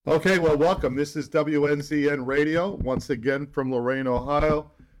Okay, well, welcome. This is WNZN Radio, once again from Lorain,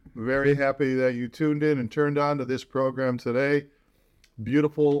 Ohio. Very happy that you tuned in and turned on to this program today.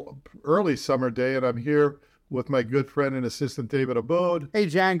 Beautiful early summer day, and I'm here with my good friend and assistant, David Abode. Hey,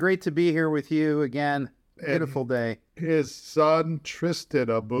 John, great to be here with you again. Beautiful day. His son, Tristan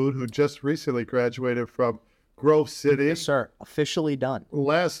Abode, who just recently graduated from Grove City. Yes, sir. Officially done.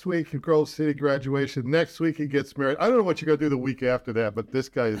 Last week, Grove City graduation. Next week, he gets married. I don't know what you're going to do the week after that, but this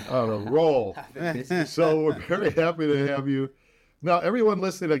guy is on a roll. So we're very happy to have you. Now, everyone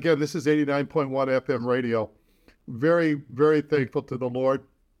listening, again, this is 89.1 FM radio. Very, very thankful to the Lord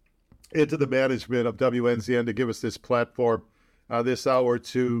and to the management of WNZN to give us this platform this hour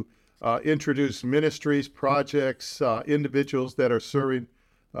to introduce ministries, projects, individuals that are serving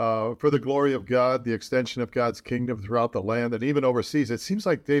for the glory of God, the extension of God's kingdom throughout the land and even overseas. It seems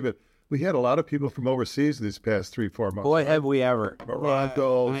like, David, we had a lot of people from overseas these past 3-4 months. Boy, have we ever.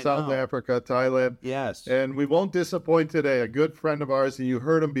 Morocco, South Africa, Thailand. Yes. And we won't disappoint today. A good friend of ours, and you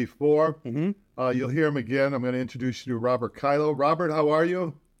heard him before. You'll hear him again. I'm going to introduce you to Robert Kylo. Robert, how are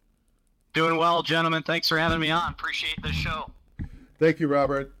you? Doing well, gentlemen. Thanks for having me on. Appreciate the show. Thank you,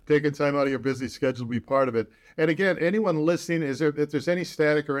 Robert. Taking time out of your busy schedule to be part of it. And again, anyone listening, if there's any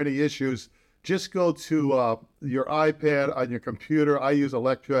static or any issues, just go to your iPad on your computer. I use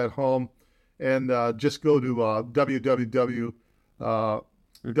Electra at home. And just go to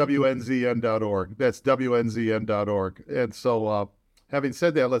www.wnzn.org. That's wnzn.org. And so having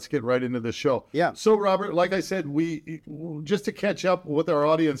said that, let's get right into the show. Yeah. So, Robert, like I said, we just to catch up with our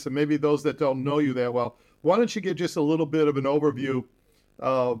audience and maybe those that don't know you that well, why don't you give just a little bit of an overview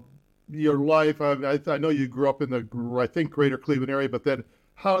of your life? I know you grew up in the, I think, greater Cleveland area, but then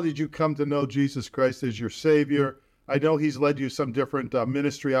how did you come to know Jesus Christ as your Savior? I know he's led you some different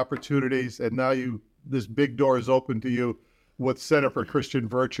ministry opportunities, and now this big door is open to you with Center for Christian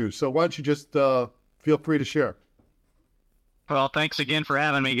Virtue. So why don't you just feel free to share? Well, thanks again for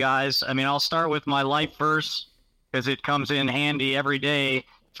having me, guys. I mean, I'll start with my life verse because it comes in handy every day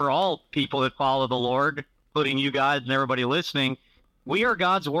for all people that follow the Lord, including you guys and everybody listening. We are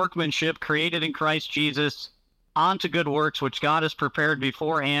God's workmanship, created in Christ Jesus, unto good works, which God has prepared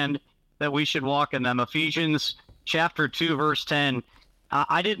beforehand that we should walk in them. Ephesians chapter 2, verse 10.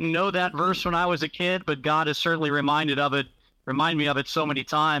 I didn't know that verse when I was a kid, but God has certainly reminded me of it so many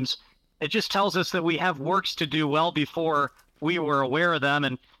times. It just tells us that we have works to do well before we were aware of them.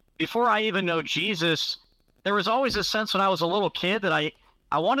 And before I even know Jesus, there was always a sense when I was a little kid that I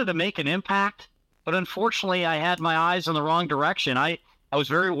wanted to make an impact, but unfortunately I had my eyes in the wrong direction. I was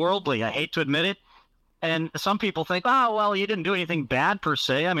very worldly. I hate to admit it. And some people think, oh, well, you didn't do anything bad per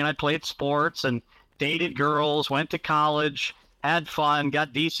se. I mean, I played sports and dated girls, went to college, had fun,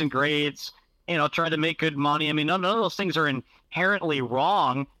 got decent grades, tried to make good money. I mean, none of those things are inherently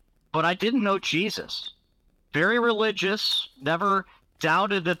wrong, but I didn't know Jesus. Very religious, never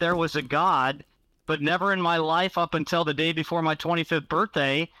doubted that there was a God, but never in my life up until the day before my 25th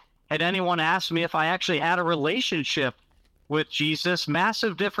birthday had anyone asked me if I actually had a relationship with Jesus.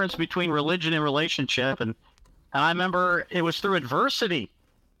 Massive difference between religion and relationship. And I remember it was through adversity.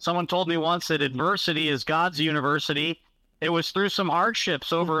 Someone told me once that adversity is God's university. It was through some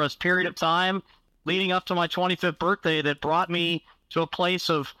hardships over a period of time leading up to my 25th birthday that brought me to a place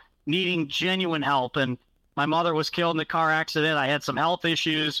of needing genuine help. And my mother was killed in a car accident. I had some health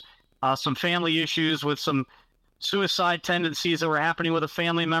issues, some family issues with some suicide tendencies that were happening with a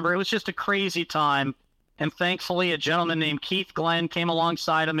family member. It was just a crazy time. And thankfully, a gentleman named Keith Glenn came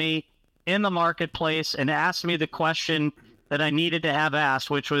alongside of me in the marketplace and asked me the question that I needed to have asked,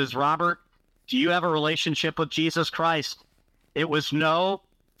 which was, Robert, do you have a relationship with Jesus Christ? It was no.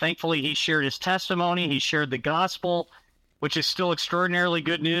 Thankfully, he shared his testimony. He shared the gospel, which is still extraordinarily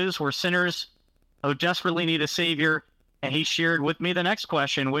good news. We're sinners who desperately need a Savior. And he shared with me the next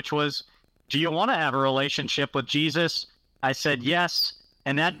question, which was, do you want to have a relationship with Jesus? I said yes.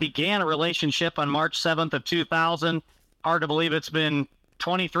 And that began a relationship on March 7th of 2000. Hard to believe it's been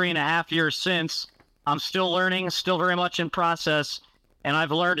 23 and a half years since. I'm still learning, still very much in process. And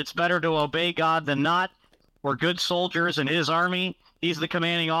I've learned it's better to obey God than not. We're good soldiers in his army. He's the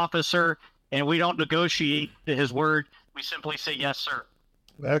commanding officer, and we don't negotiate his word. We simply say, yes, sir.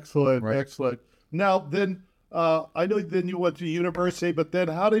 Excellent, right. Excellent. Now, then, I know then you went to university, but then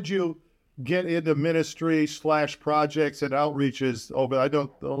how did you get into ministry / projects and outreaches over, I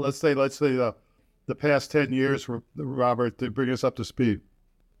don't, let's say the past 10 years, Robert, to bring us up to speed?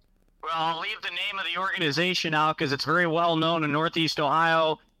 Well, I'll leave the name of the organization out because it's very well known in Northeast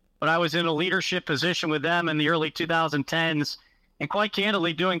Ohio, but I was in a leadership position with them in the early 2010s and quite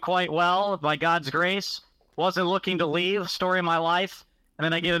candidly doing quite well by God's grace. Wasn't looking to leave. Story of my life. and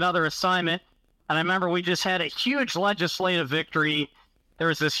then I get another assignment. And I remember we just had a huge legislative victory. There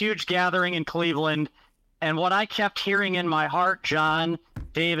was this huge gathering in Cleveland. And what I kept hearing in my heart, John,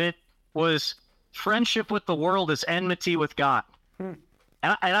 David, was friendship with the world is enmity with God. And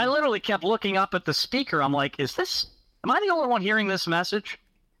I literally kept looking up at the speaker. I'm like, am I the only one hearing this message?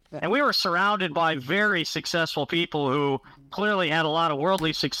 And we were surrounded by very successful people who clearly had a lot of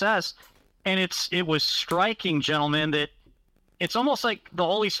worldly success. And it was striking, gentlemen, that it's almost like the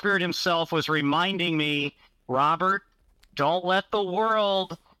Holy Spirit himself was reminding me, Robert, don't let the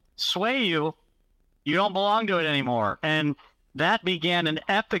world sway you. You don't belong to it anymore. And that began an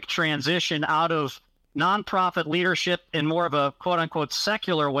epic transition out of nonprofit leadership in more of a quote-unquote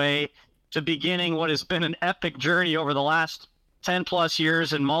secular way to beginning what has been an epic journey over the last 10-plus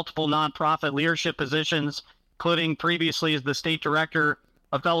years in multiple nonprofit leadership positions, including previously as the state director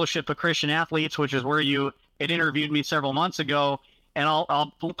of Fellowship of Christian Athletes, which is where you had interviewed me several months ago. And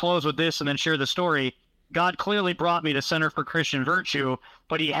I'll close with this and then share the story. God clearly brought me to Center for Christian Virtue,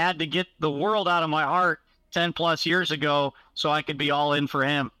 but he had to get the world out of my heart 10-plus years ago so I could be all in for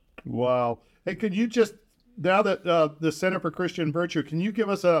him. Wow. Hey, could you just, now that the Center for Christian Virtue, can you give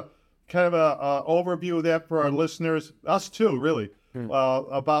us a kind of a overview of that for our listeners, us too, really,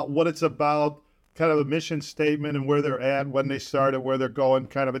 about what it's about, kind of the mission statement and where they're at, when they started, where they're going,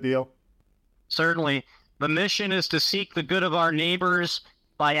 kind of a deal? Certainly. The mission is to seek the good of our neighbors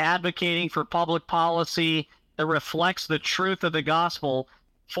by advocating for public policy that reflects the truth of the gospel.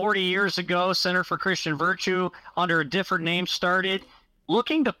 40 years ago, Center for Christian Virtue, under a different name, started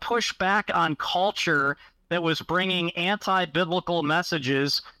looking to push back on culture that was bringing anti-biblical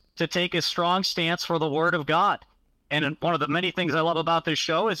messages to take a strong stance for the Word of God. And one of the many things I love about this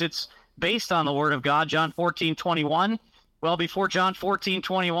show is it's based on the Word of God, John 14:21. Well, before John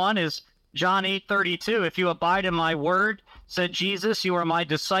 14:21 is John 8:32. If you abide in my word, said Jesus, you are my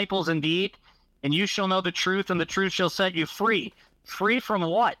disciples indeed, and you shall know the truth, and the truth shall set you free. Free from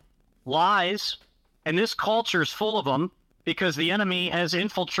what? Lies. And this culture is full of them because the enemy has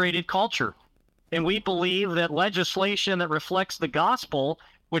infiltrated culture. And we believe that legislation that reflects the gospel,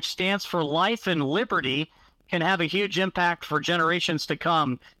 which stands for life and liberty, can have a huge impact for generations to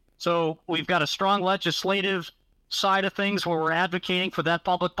come. So we've got a strong legislative side of things where we're advocating for that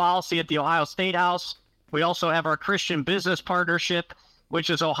public policy at the Ohio State House. We also have our Christian Business Partnership, which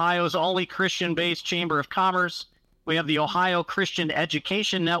is Ohio's only Christian-based chamber of commerce. We have the Ohio Christian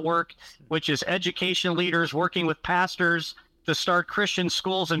Education Network, which is education leaders working with pastors to start Christian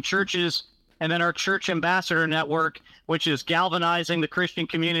schools and churches. And then our Church Ambassador Network, which is galvanizing the Christian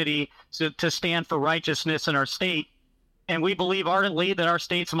community to stand for righteousness in our state. And we believe ardently that our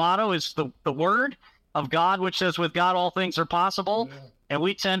state's motto is the Word of God, which says with God all things are possible. Yeah. And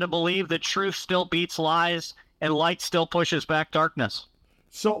we tend to believe that truth still beats lies and light still pushes back darkness.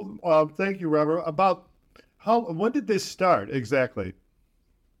 So thank you, Robert. When did this start exactly?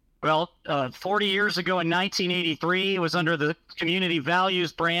 Well, 40 years ago in 1983, it was under the Community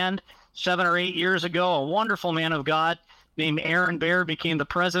Values brand. 7 or 8 years ago, a wonderful man of God named Aaron Baird became the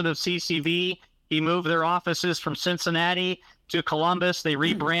president of CCV. He moved their offices from Cincinnati to Columbus. They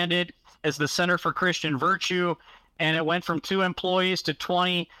rebranded as the Center for Christian Virtue, and it went from 2 employees to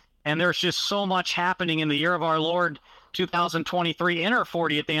 20. And there's just so much happening in the year of our Lord, 2023, in our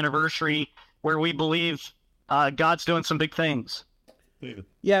 40th anniversary, where we believe God's doing some big things.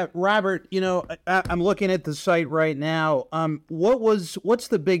 Yeah, Robert, I'm looking at the site right now. What's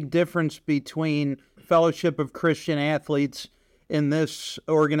the big difference between Fellowship of Christian Athletes in this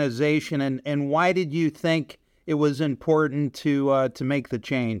organization, and why did you think it was important to make the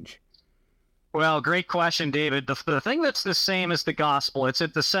change? Well, great question, David. The thing that's the same as the gospel. It's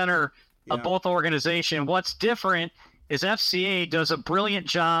at the center of both organizations. What's different is FCA does a brilliant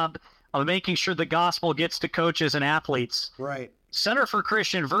job of making sure the gospel gets to coaches and athletes. Right. Center for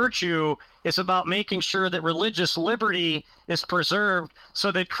Christian Virtue is about making sure that religious liberty is preserved so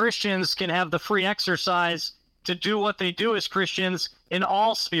that Christians can have the free exercise to do what they do as Christians in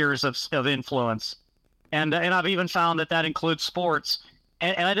all spheres of influence. And I've even found that includes sports.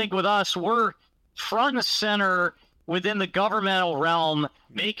 And I think with us, we're front and center within the governmental realm,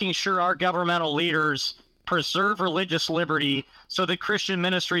 making sure our governmental leaders preserve religious liberty so that Christian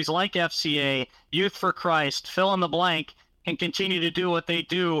ministries like FCA, Youth for Christ, fill in the blank, can continue to do what they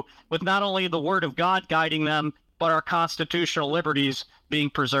do with not only the Word of God guiding them, but our constitutional liberties being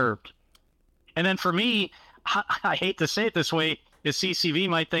preserved. And then for me, I hate to say it this way, the CCV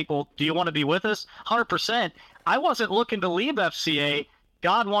might think, well, do you want to be with us? 100%. I wasn't looking to leave FCA.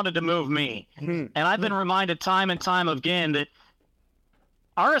 God wanted to move me. And I've been reminded time and time again that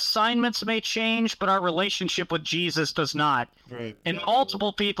our assignments may change, but our relationship with Jesus does not. Right. And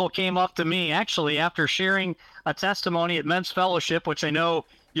multiple people came up to me, actually, after sharing a testimony at Men's Fellowship, which I know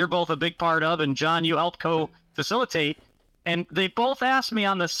you're both a big part of, and John, you helped co-facilitate. And they both asked me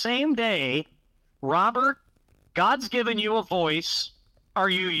on the same day, Robert, God's given you a voice. Are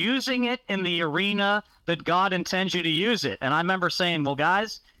you using it in the arena that God intends you to use it? And I remember saying, well,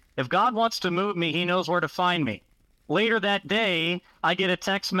 guys, if God wants to move me, he knows where to find me. Later that day, I get a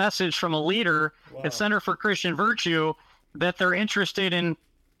text message from a leader at Center for Christian Virtue that they're interested in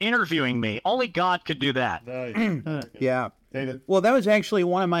interviewing me. Only God could do that. Nice. Yeah. David? Well, that was actually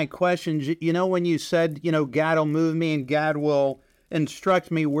one of my questions. You know, when you said, God will move me and God will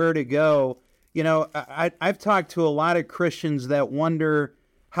instruct me where to go, I've talked to a lot of Christians that wonder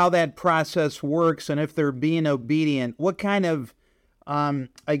how that process works and if they're being obedient. What kind of,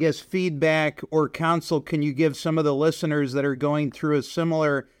 feedback or counsel can you give some of the listeners that are going through a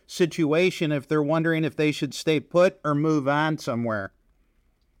similar situation if they're wondering if they should stay put or move on somewhere?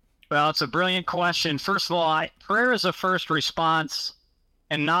 Well, it's a brilliant question. First of all, prayer is a first response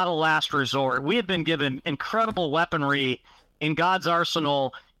and not a last resort. We have been given incredible weaponry in God's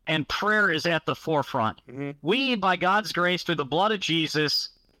arsenal, and prayer is at the forefront. Mm-hmm. We, by God's grace, through the blood of Jesus,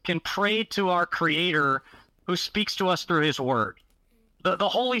 can pray to our Creator who speaks to us through his word. The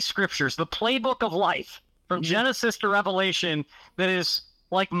Holy Scriptures, the playbook of life, from Genesis to Revelation, that is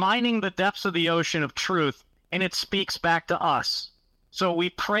like mining the depths of the ocean of truth, and it speaks back to us. So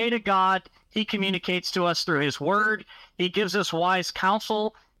we pray to God. He communicates to us through his word. He gives us wise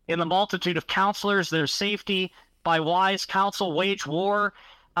counsel. In the multitude of counselors, there's safety. By wise counsel, wage war.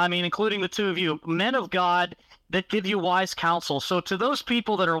 Including the two of you, men of God that give you wise counsel. So to those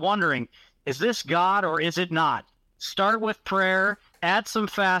people that are wondering, is this God or is it not? Start with prayer, add some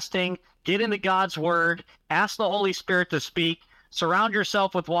fasting, get into God's word, ask the Holy Spirit to speak, surround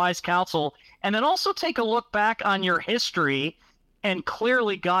yourself with wise counsel, and then also take a look back on your history. And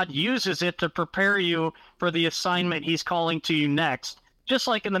clearly God uses it to prepare you for the assignment he's calling to you next. Just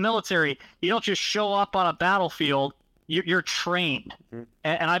like in the military, you don't just show up on a battlefield, you're trained. Mm-hmm.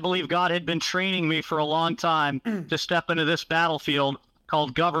 And I believe God had been training me for a long time to step into this battlefield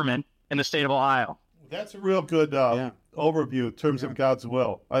called government in the state of Ohio. That's a real good overview in terms of God's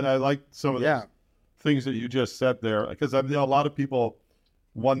will. And I like some of the things that you just said there, because a lot of people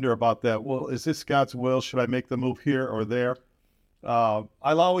wonder about that. Well, is this God's will? Should I make the move here or there? I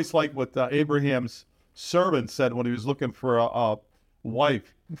always like what Abraham's servant said when he was looking for a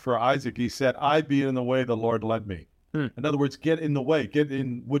wife for Isaac. He said, I be in the way the Lord led me. In other words, get in the way, get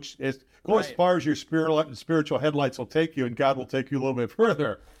in as far as your spiritual headlights will take you, and God will take you a little bit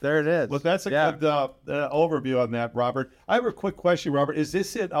further. There it is. But that's a good overview on that, Robert. I have a quick question, Robert. Is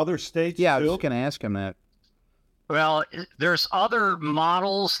this in other states too? I was going to ask him that. Well, there's other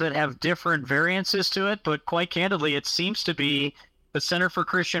models that have different variances to it, but quite candidly, it seems to be the Center for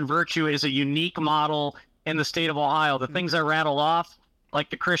Christian Virtue is a unique model in the state of Ohio. The things I rattle off, like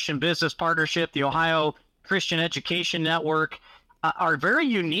the Christian Business Partnership, the Ohio Christian Education Network, are very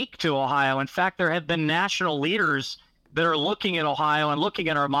unique to Ohio. In fact, there have been national leaders that are looking at Ohio and looking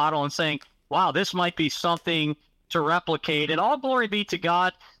at our model and saying, wow, this might be something to replicate. And all glory be to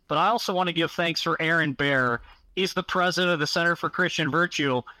God, but I also want to give thanks for Aaron Baer. He's the president of the Center for Christian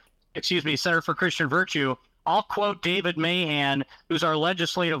Virtue. I'll quote David Mahan, who's our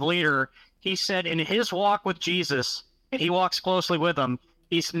legislative leader. He said in his walk with Jesus, and he walks closely with him,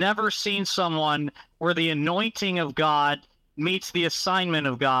 he's never seen someone where the anointing of God meets the assignment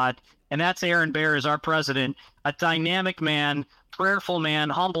of God. And that's Aaron Baer as our president, a dynamic man, prayerful man,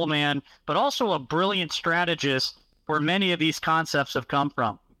 humble man, but also a brilliant strategist where many of these concepts have come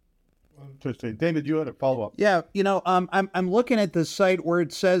from. Interesting. David, you had a follow-up. Yeah, I'm looking at the site where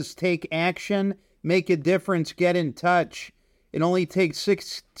it says take action, make a difference, get in touch. It only takes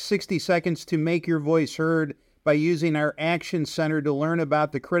 60 seconds to make your voice heard by using our Action Center to learn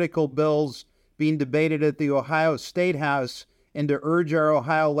about the critical bills being debated at the Ohio State House and to urge our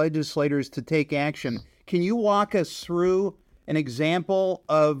Ohio legislators to take action. Can you walk us through an example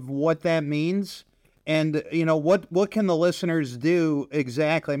of what that means? And, what can the listeners do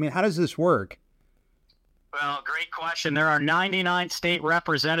exactly? How does this work? Well, great question. There are 99 state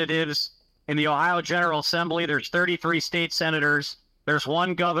representatives in the Ohio General Assembly. There's 33 state senators. There's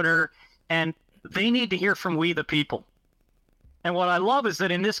one governor, and they need to hear from we the people. And what I love is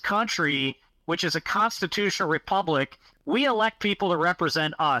that in this country, which is a constitutional republic, we elect people to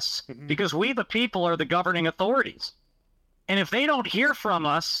represent us because we the people are the governing authorities. And if they don't hear from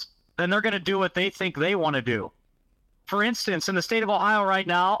us, then they're going to do what they think they want to do. For instance, in the state of Ohio right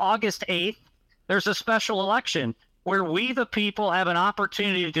now, August 8th, there's a special election where we, the people, have an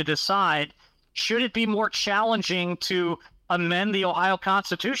opportunity to decide, should it be more challenging to amend the Ohio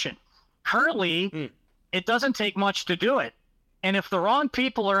Constitution? Currently, it doesn't take much to do it. And if the wrong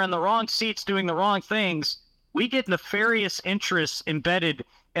people are in the wrong seats doing the wrong things, we get nefarious interests embedded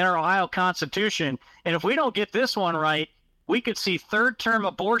in our Ohio Constitution. And if we don't get this one right, we could see third-term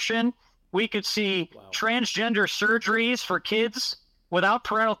abortion. We could see transgender surgeries for kids without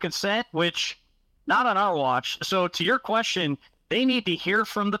parental consent, which not on our watch. So to your question, they need to hear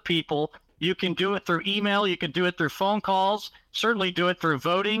from the people. You can do it through email. You can do it through phone calls. Certainly do it through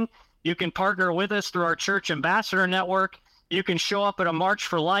voting. You can partner with us through our church ambassador network. You can show up at a March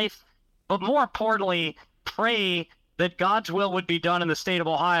for Life. But more importantly, pray that God's will would be done in the state of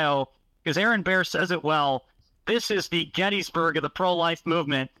Ohio, because Aaron Bear says it well. This is the Gettysburg of the pro-life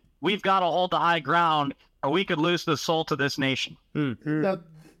movement. We've got to hold the high ground, or we could lose the soul to this nation. Now,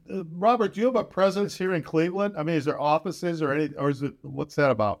 Robert, do you have a presence here in Cleveland? I mean, is there offices or is it, what's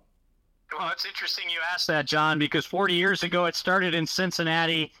that about? Well, it's interesting you asked that, John, because 40 years ago it started in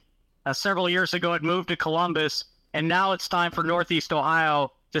Cincinnati. Several years ago it moved to Columbus, and now it's time for Northeast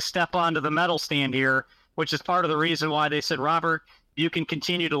Ohio to step onto the medal stand here, which is part of the reason why they said, Robert, you can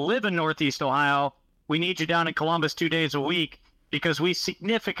continue to live in Northeast Ohio. We need you down in Columbus 2 days a week, because we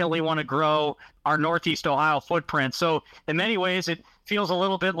significantly want to grow our Northeast Ohio footprint. So in many ways, it feels a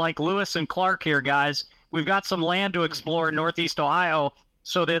little bit like Lewis and Clark here, guys. We've got some land to explore in Northeast Ohio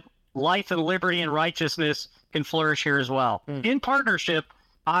so that life and liberty and righteousness can flourish here as well. In partnership,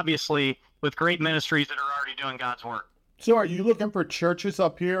 obviously, with great ministries that are already doing God's work. So are you looking for churches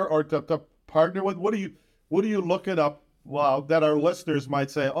up here or to partner with? What are you looking up that our listeners might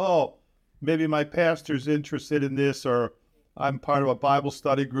say, oh, maybe my pastor's interested in this, or I'm part of a Bible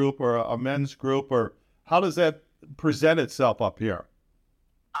study group or a men's group, or how does that present itself up here?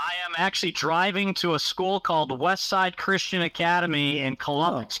 I am actually driving to a school called Westside Christian Academy in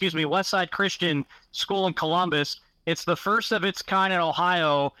Columbus. Westside Christian School in Columbus. It's the first of its kind in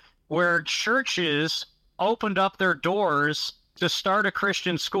Ohio, where churches opened up their doors to start a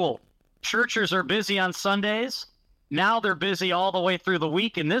Christian school. Churches are busy on Sundays. Now they're busy all the way through the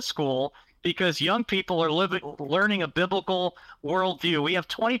week in this school, because young people are learning a biblical worldview. We have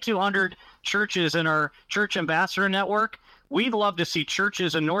 2,200 churches in our church ambassador network. We'd love to see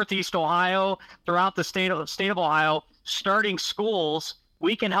churches in Northeast Ohio, throughout the state of Ohio, starting schools.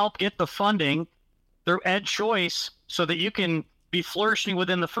 We can help get the funding through Ed Choice so that you can be flourishing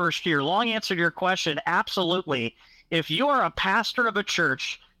within the first year. Long answer to your question, absolutely. If you are a pastor of a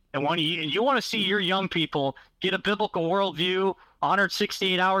church and you want to see your young people get a biblical worldview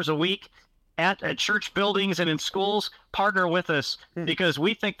 168 hours a week at church buildings and in schools, partner with us, because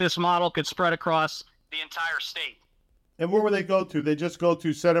we think this model could spread across the entire state. And where will they go to? They just go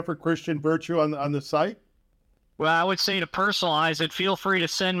to Center for Christian Virtue on the site? Well, I would say to personalize it, feel free to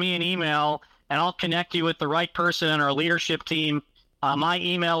send me an email, and I'll connect you with the right person in our leadership team. My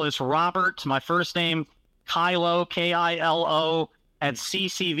email is Robert, my first name, Kilo, Kilo, at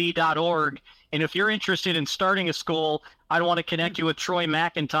ccv.org. And if you're interested in starting a school, I'd want to connect you with Troy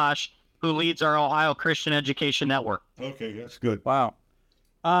McIntosh, who leads our Ohio Christian Education Network. Okay, that's good. Wow.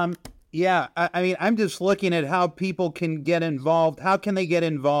 Yeah, I mean, I'm just looking at how people can get involved. How can they get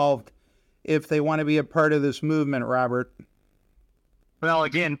involved if they want to be a part of this movement, Robert? Well,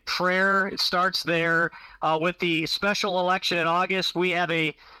 again, prayer, it starts there. With the special election in August, we have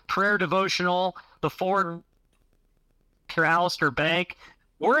a prayer devotional, the Ford Alistair Bank.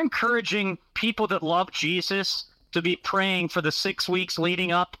 We're encouraging people that love Jesus to be praying for the 6 weeks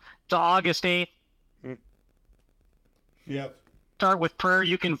leading up to August 8th. Yep. Start with prayer.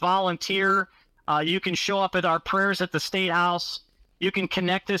 You can volunteer. You can show up at our prayers at the State House. You can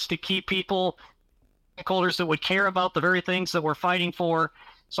connect us to key people, stakeholders that would care about the very things that we're fighting for.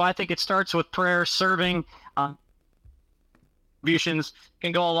 So I think it starts with prayer, serving. Contributions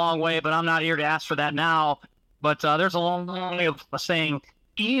can go a long way, but I'm not here to ask for that now. But there's a long way of saying,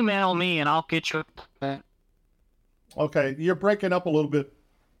 email me and I'll get you. Okay, you're breaking up a little bit,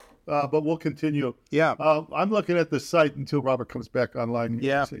 but we'll continue. Yeah. I'm looking at the site until Robert comes back online.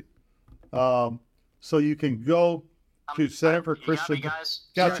 Yeah. So you can go to Center for Christian. You got me, guys?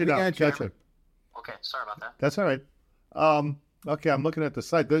 Gotcha now. Gotcha. Gotcha. Okay, sorry about that. That's all right. Okay, I'm looking at the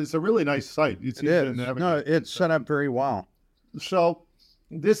site. It's a really nice site. It is. No, it's set up very well. So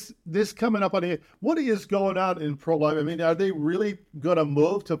this coming up on what is going on in pro-life? I mean, are they really going to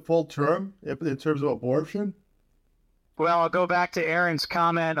move to full term in terms of abortion? Well, I'll go back to Aaron's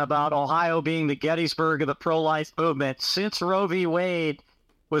comment about Ohio being the Gettysburg of the pro-life movement. Since Roe v. Wade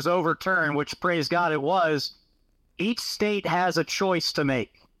was overturned, which praise God it was, each state has a choice to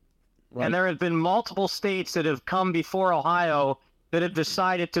make. Right. And there have been multiple states that have come before Ohio that have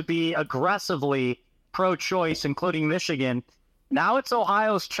decided to be aggressively pro-choice, including Michigan. Now it's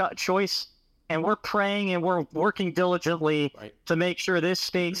Ohio's choice, and we're praying and we're working diligently to make sure this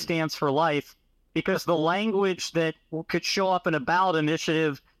state stands for life, because the language that could show up in a ballot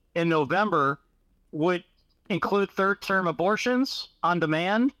initiative in November would include third-term abortions on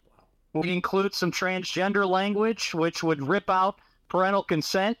demand, would include some transgender language, which would rip out parental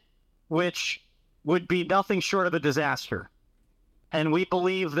consent, which would be nothing short of a disaster. And we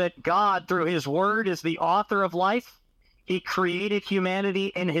believe that God, through his word, is the author of life. He created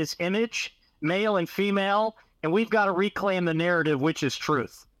humanity in his image, male and female, and we've got to reclaim the narrative, which is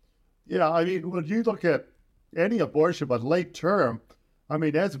truth. Yeah, I mean, when you look at any abortion, but late term, I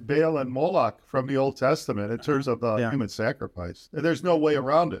mean, that's Baal and Moloch from the Old Testament in terms of human sacrifice. There's no way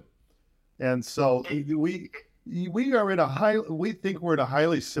around it. And so we are in we think we're in a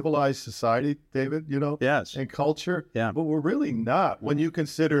highly civilized society, David, Yes. and culture. Yeah. But we're really not when you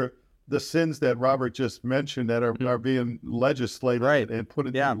consider the sins that Robert just mentioned that are being legislated and put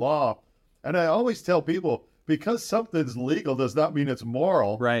into law. And I always tell people, because something's legal does not mean it's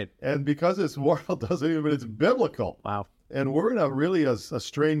moral. Right. And because it's moral doesn't even mean it's biblical. Wow. And we're in a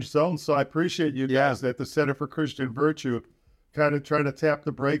strange zone. So I appreciate you guys at the Center for Christian Virtue kind of trying to tap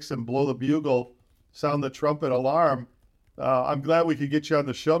the brakes and blow the bugle, sound the trumpet alarm. I'm glad we could get you on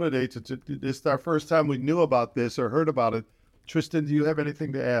the show today. This is our first time we knew about this or heard about it. Tristan, do you have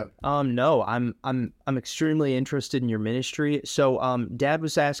anything to add? No, I'm extremely interested in your ministry. So, Dad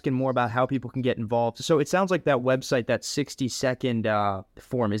was asking more about how people can get involved. So it sounds like that website, that 60-second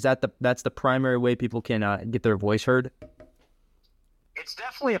form, that's the primary way people can get their voice heard? It's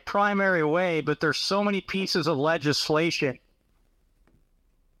definitely a primary way, but there's so many pieces of legislation.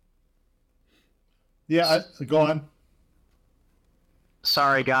 Yeah, go on.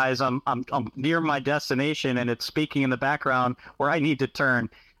 Sorry, guys, I'm near my destination, and it's speaking in the background where I need to turn.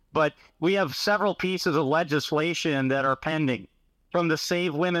 But we have several pieces of legislation that are pending, from the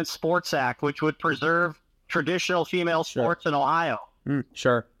Save Women's Sports Act, which would preserve traditional female sports in Ohio.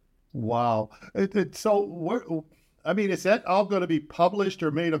 Sure. Wow. So, is that all going to be published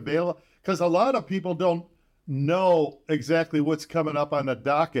or made available? Because a lot of people don't know exactly what's coming up on the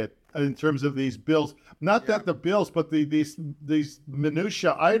docket in terms of these bills. Not that the bills, but these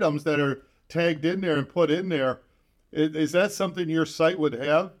minutia items that are tagged in there and put in there. Is that something your site would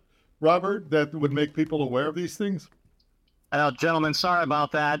have, Robert, that would make people aware of these things? Gentlemen, sorry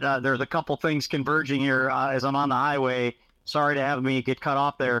about that. There's a couple things converging here as I'm on the highway. Sorry to have me get cut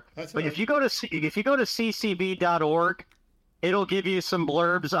off there. But if you go to ccb.org, it'll give you some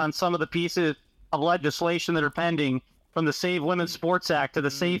blurbs on some of the pieces of legislation that are pending, from the Save Women's Sports Act to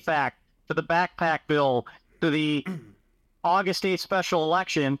the SAFE Act to the Backpack Bill to the August 8th special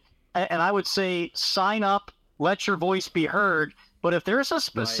election. And I would say sign up, let your voice be heard. But if there's a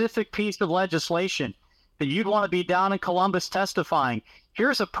specific piece of legislation that you'd want to be down in Columbus testifying,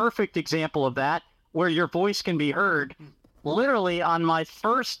 here's a perfect example of that, where your voice can be heard. Literally on my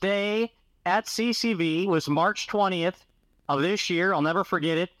first day at CCV was March 20th of this year. I'll never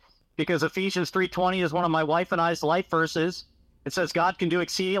forget it, because Ephesians 3:20 is one of my wife and I's life verses. It says God can do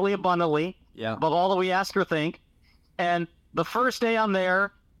exceedingly abundantly above all that we ask or think. And the first day I'm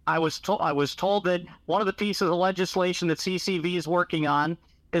there, I was told that one of the pieces of legislation that CCV is working on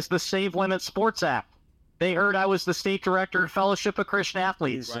is the Save Women's Sports Act. They heard I was the state director of Fellowship of Christian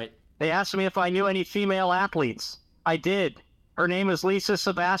Athletes. Right. They asked me if I knew any female athletes. I did. Her name is Lisa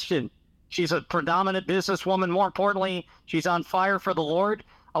Sebastian. She's a predominant businesswoman. More importantly, she's on fire for the Lord.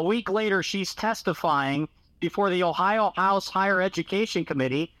 A week later, she's testifying before the Ohio House Higher Education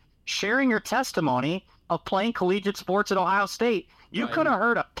Committee, sharing her testimony of playing collegiate sports at Ohio State. You could have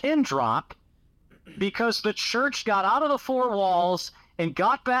heard a pin drop, because the church got out of the four walls and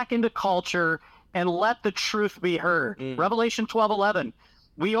got back into culture and let the truth be heard. Revelation 12:11,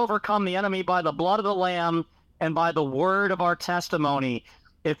 we overcome the enemy by the blood of the Lamb and by the word of our testimony.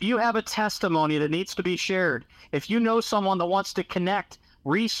 If you have a testimony that needs to be shared, if you know someone that wants to connect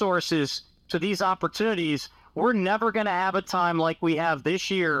resources to these opportunities, we're never going to have a time like we have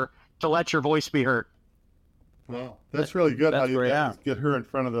this year to let your voice be heard. Wow, that's really good. How you get her in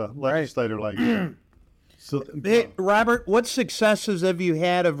front of the legislator like that. So, Hey, Robert, what successes have you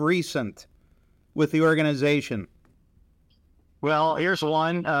had of recent with the organization? Well, here's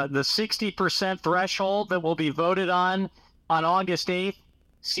one. The 60% threshold that will be voted on August 8th.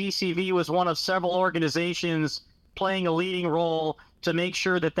 CCV was one of several organizations playing a leading role to make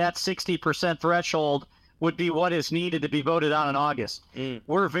sure that 60% threshold would be what is needed to be voted on in August.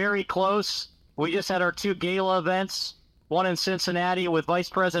 We're very close. We just had our 2 gala events one in Cincinnati with Vice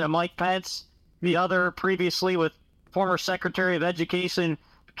President Mike Pence, the other previously with former Secretary of Education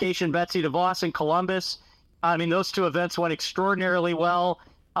Betsy DeVos in Columbus. I mean, those two events went extraordinarily well.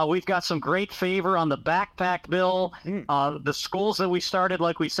 We've got some great favor on the backpack bill. The schools that we started,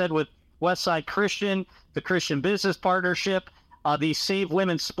 like we said, with Westside Christian, the Christian Business Partnership, the Save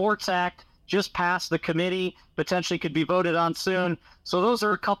Women Sports Act just passed the committee, potentially could be voted on soon. So those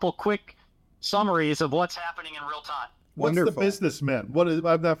are a couple quick summaries of what's happening in real time. What's the businessmen? What is?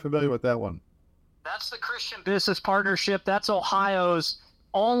 I'm not familiar with that one. That's the Christian Business Partnership. That's Ohio's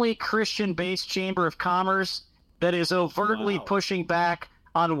only Christian-based chamber of commerce that is overtly pushing back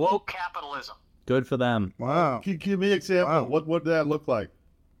on woke capitalism. Good for them. Wow. Give me an example. Wow. What would that look like?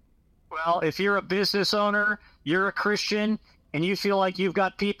 Well, if you're a business owner, you're a Christian, and you feel like you've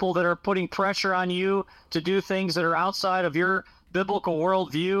got people that are putting pressure on you to do things that are outside of your biblical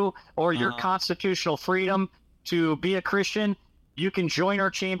worldview or your constitutional freedom to be a Christian, you can join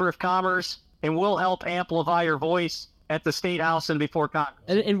our Chamber of Commerce, and we'll help amplify your voice at the State House and before Congress.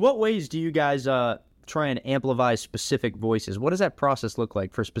 And in what ways do you guys try and amplify specific voices? What does that process look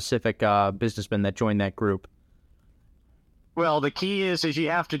like for specific businessmen that join that group? Well, the key is you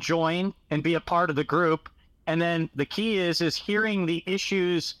have to join and be a part of the group. And then the key is hearing the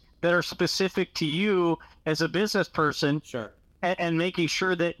issues that are specific to you as a business person. Sure. And making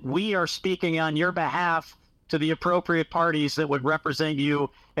sure that we are speaking on your behalf to the appropriate parties that would represent you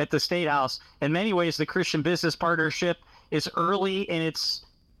at the State House. In many ways, the Christian Business Partnership is early in its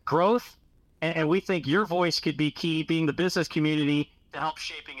growth, and we think your voice could be key, being the business community, to help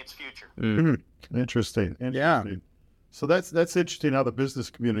shaping its future. Interesting. Yeah. So that's interesting how the business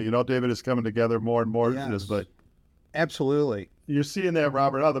community, David, is coming together more and more. Yes. But absolutely. You're seeing that,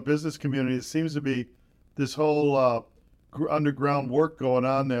 Robert, how the business community, it seems to be this whole underground work going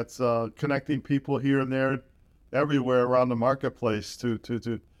on that's connecting people here and there, everywhere around the marketplace.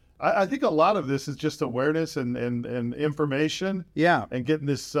 I think a lot of this is just awareness and information. Yeah. And getting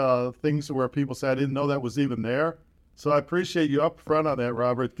this things where people say, I didn't know that was even there. So I appreciate you up front on that,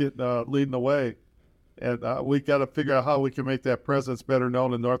 Robert, leading the way. And we got to figure out how we can make that presence better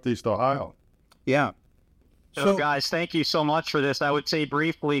known in Northeast Ohio. Yeah. So, guys, thank you so much for this. I would say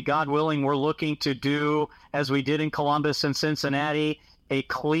briefly, God willing, we're looking to do, as we did in Columbus and Cincinnati, a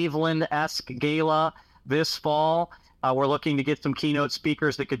Cleveland-esque gala this fall. We're looking to get some keynote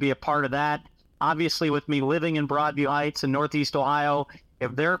speakers that could be a part of that. Obviously, with me living in Broadview Heights in Northeast Ohio,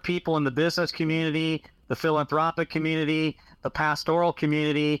 if there are people in the business community, the philanthropic community, the pastoral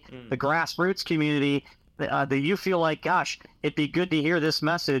community, the grassroots community, that you feel like, gosh, it'd be good to hear this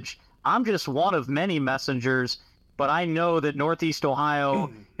message, I'm just one of many messengers, but I know that Northeast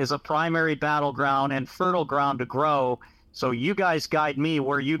Ohio is a primary battleground and fertile ground to grow. So you guys guide me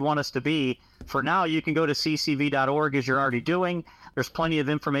where you'd want us to be. For now, you can go to ccv.org as you're already doing. There's plenty of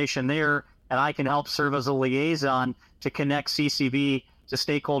information there, and I can help serve as a liaison to connect CCV to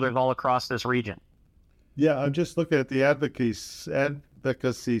stakeholders all across this region. Yeah, I'm just looking at the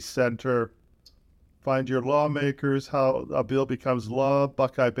Advocacy Center. Find your lawmakers, how a bill becomes law,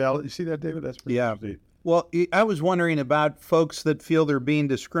 Buckeye ballot. You see that, David? That's pretty interesting. Well, I was wondering about folks that feel they're being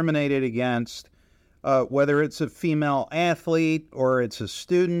discriminated against, whether it's a female athlete or it's a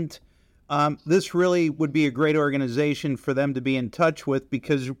student. This really would be a great organization for them to be in touch with,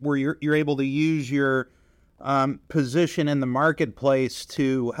 because where you're able to use your position in the marketplace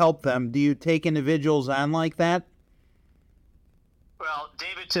to help them. Do you take individuals on like that? Well,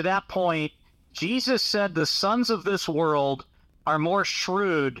 David, to that point, Jesus said the sons of this world are more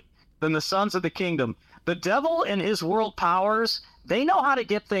shrewd than the sons of the kingdom. The devil and his world powers, they know how to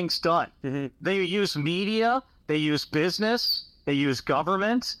get things done. Mm-hmm. They use media, they use business, they use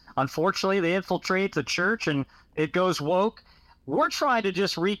government. Unfortunately, they infiltrate the church and it goes woke. We're trying to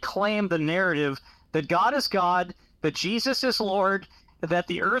just reclaim the narrative that God is God, that Jesus is Lord, that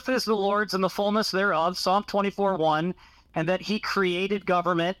the earth is the Lord's and the fullness thereof, Psalm 24:1, and that he created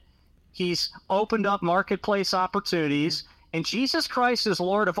government. He's opened up marketplace opportunities, and Jesus Christ is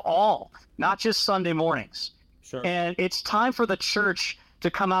Lord of all, not just Sunday mornings. Sure. And it's time for the church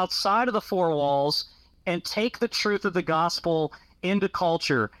to come outside of the four walls and take the truth of the gospel into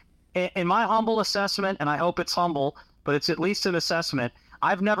culture. In my humble assessment, and I hope it's humble, but it's at least an assessment,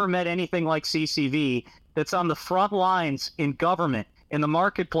 I've never met anything like CCV that's on the front lines in government, in the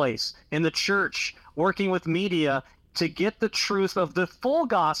marketplace, in the church, working with media to get the truth of the full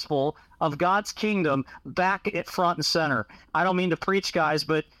gospel of God's kingdom back at front and center. I don't mean to preach, guys,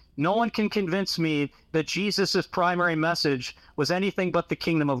 but no one can convince me that Jesus' primary message was anything but the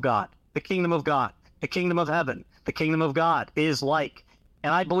kingdom of God. The kingdom of God, the kingdom of heaven, the kingdom of God is like.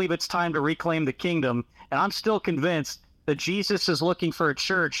 And I believe it's time to reclaim the kingdom. And I'm still convinced that Jesus is looking for a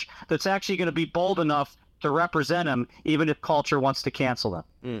church that's actually going to be bold enough to represent him, even if culture wants to cancel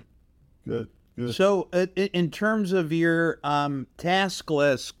them. Good. So in terms of your task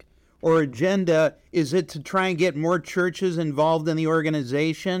list or agenda, is it to try and get more churches involved in the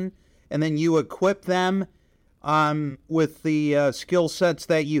organization, and then you equip them with the skill sets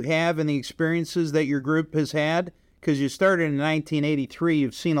that you have and the experiences that your group has had? Because you started in 1983,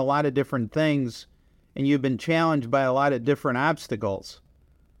 you've seen a lot of different things, and you've been challenged by a lot of different obstacles.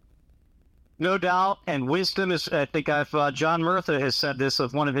 No doubt, and wisdom is, I think John Murtha has said this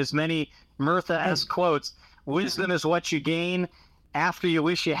of one of his many Murtha-esque quotes, wisdom is what you gain after you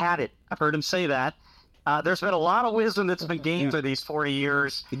wish you had it. I've heard him say that. There's been a lot of wisdom that's been gained through these 40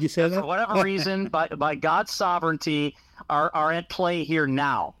 years. Did you say that? For whatever reason, by God's sovereignty, are at play here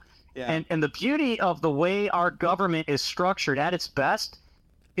now. Yeah. And the beauty of the way our government is structured at its best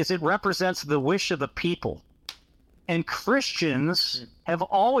is it represents the wish of the people. And Christians have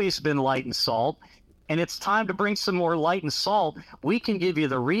always been light and salt, and it's time to bring some more light and salt. We can give you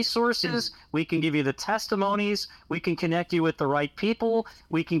the resources, we can give you the testimonies, we can connect you with the right people,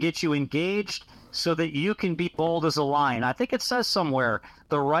 we can get you engaged so that you can be bold as a lion. I think it says somewhere,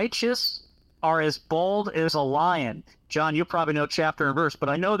 the righteous are as bold as a lion. John, you probably know chapter and verse, but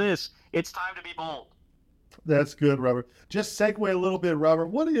I know this, it's time to be bold. That's good, Robert. Just segue a little bit, Robert.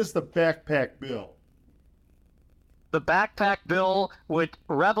 What is the backpack bill? The backpack bill would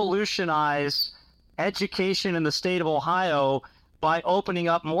revolutionize education in the state of Ohio by opening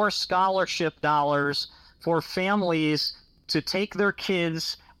up more scholarship dollars for families to take their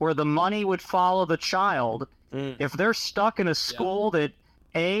kids where the money would follow the child. If they're stuck in a school that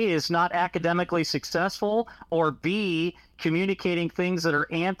A, is not academically successful, or B, communicating things that are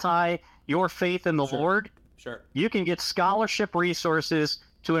anti your faith in the Lord, you can get scholarship resources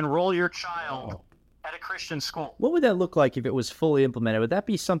to enroll your child at a Christian school. What would that look like if it was fully implemented? Would that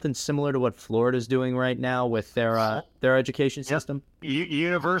be something similar to what Florida's doing right now with their education system?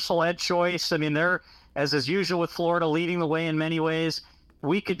 Universal ed choice. I mean, they're, as is usual with Florida, leading the way in many ways.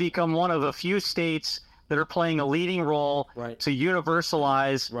 We could become one of a few states that are playing a leading role to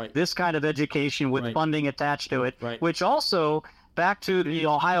universalize this kind of education with funding attached to it, which also, back to the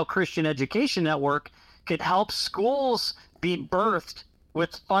Ohio Christian Education Network, could help schools be birthed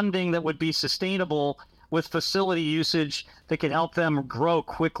with funding that would be sustainable, with facility usage that could help them grow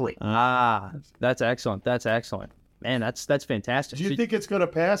quickly. That's excellent. That's excellent. Man, that's fantastic. Do you think it's going to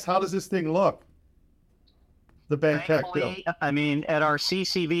pass? How does this thing look? The backpack bill. I mean, at our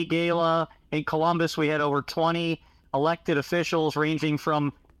CCV gala in Columbus, we had over 20 elected officials ranging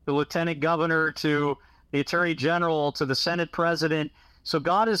from the lieutenant governor to the attorney general to the Senate president. So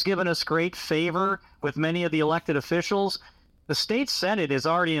God has given us great favor with many of the elected officials. The state Senate is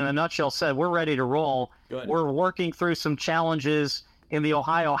already, in a nutshell, said we're ready to roll. Good. We're working through some challenges in the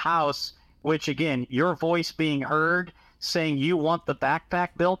Ohio House, which, again, your voice being heard, saying you want the backpack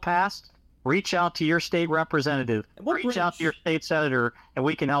bill passed, reach out to your state representative, reach out to your state senator, and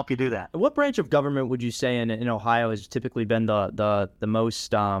we can help you do that. What branch of government would you say in Ohio has typically been the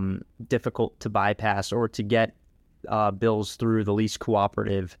most difficult to bypass or to get bills through, the least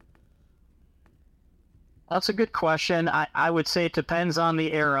cooperative? That's a good question. I would say it depends on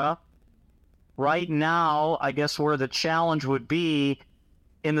the era. Right now, I guess where the challenge would be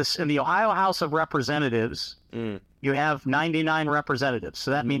in the Ohio House of Representatives, you have 99 representatives.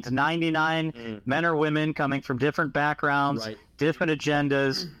 So that means 99 men or women coming from different backgrounds, different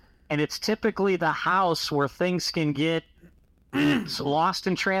agendas. And it's typically the House where things can get lost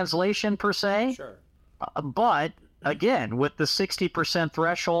in translation, per se. Sure. But, again, with the 60%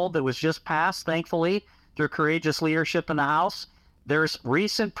 threshold that was just passed, thankfully, through courageous leadership in the House, there's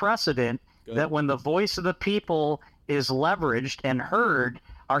recent precedent that when the voice of the people is leveraged and heard,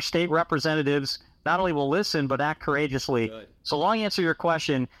 our state representatives not only will listen, but act courageously. Good. So long answer to your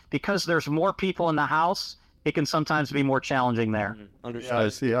question, because there's more people in the House, it can sometimes be more challenging there. Yeah, I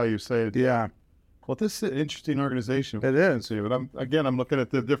see how you say it. Yeah. Well, this is an interesting organization. It is. But I'm looking at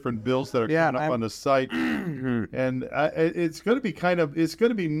the different bills that are coming up on the site. And it's going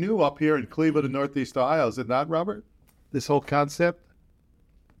to be new up here in Cleveland and Northeast Ohio. Is it not, Robert? This whole concept?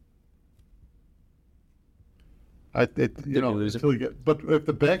 But if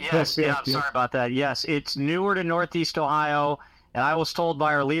the backpack... I'm sorry about that. Yes, it's newer to Northeast Ohio, and I was told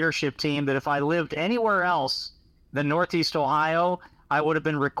by our leadership team that if I lived anywhere else than Northeast Ohio, I would have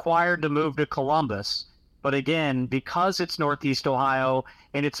been required to move to Columbus. But again, because it's Northeast Ohio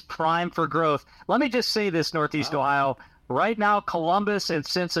and it's prime for growth, let me just say this, Northeast Ohio, right now Columbus and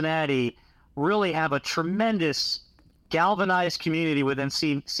Cincinnati really have a tremendous galvanized community within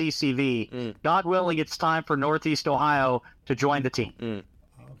CCV. God willing, it's time for Northeast Ohio to join the team.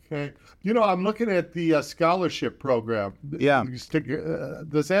 Okay. You know, I'm looking at the scholarship program. Yeah.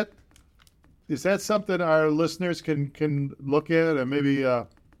 Is that something our listeners can look at? And maybe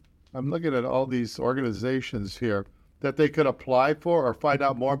I'm looking at all these organizations here that they could apply for or find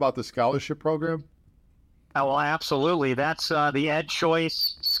out more about the scholarship program? Oh, well, absolutely. That's the Ed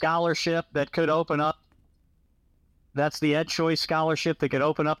Choice Scholarship that could open up. That's the Ed Choice Scholarship that could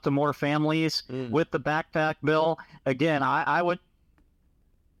open up to more families with the backpack bill. Again, I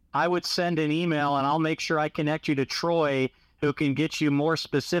would send an email, and I'll make sure I connect you to Troy, who can get you more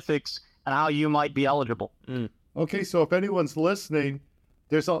specifics on how you might be eligible. Okay, so if anyone's listening,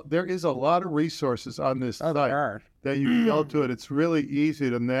 there is a lot of resources on this site that you can go to, and it's really easy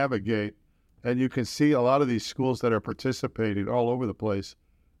to navigate, and you can see a lot of these schools that are participating all over the place.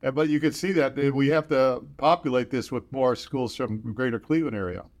 But you can see that we have to populate this with more schools from greater Cleveland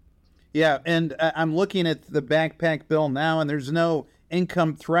area. Yeah, and I'm looking at the backpack bill now, and there's no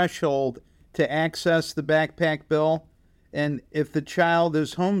income threshold to access the backpack bill. And if the child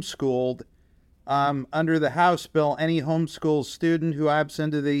is homeschooled, under the House bill, any homeschool student who opts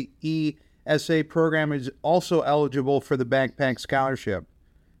into the ESA program is also eligible for the backpack scholarship.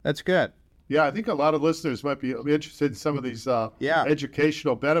 That's good. Yeah, I think a lot of listeners might be interested in some of these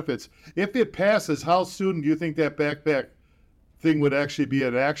educational benefits. If it passes, how soon do you think that backpack thing would actually be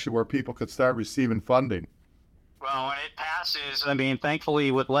in action where people could start receiving funding? Well, when it passes, I mean,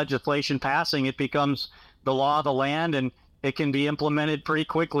 thankfully with legislation passing, it becomes the law of the land, and it can be implemented pretty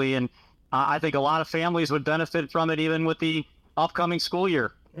quickly. And I think a lot of families would benefit from it even with the upcoming school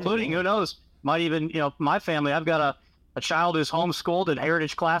year, including, who knows, might even, my family, I've got a child who's homeschooled at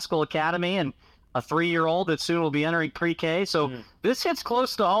Heritage Classical Academy and a 3-year-old that soon will be entering pre-K. So this hits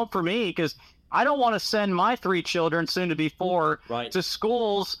close to home for me because I don't want to send my 3 children, soon to be 4, to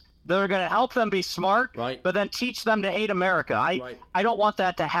schools that are going to help them be smart, but then teach them to hate America. I don't want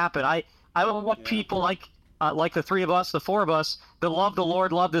that to happen. I don't want people like the 3 of us, the 4 of us, that love the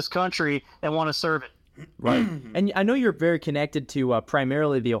Lord, love this country, and want to serve it. Right. And I know you're very connected to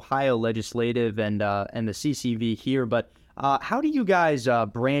primarily the Ohio legislative and the CCV here, but how do you guys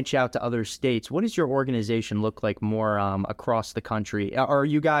branch out to other states? What does your organization look like more across the country? Are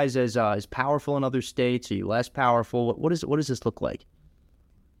you guys as powerful in other states? Are you less powerful? What does this look like?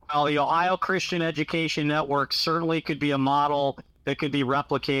 Well, the Ohio Christian Education Network certainly could be a model that could be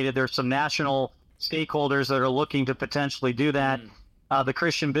replicated. There's some national stakeholders that are looking to potentially do that. The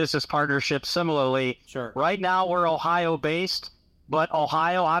Christian Business Partnership, similarly. Sure. Right now, we're Ohio-based, but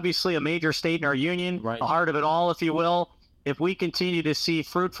Ohio, obviously a major state in our union, the heart of it all, if you will. If we continue to see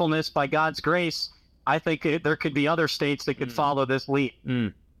fruitfulness by God's grace, I think there could be other states that could follow this lead.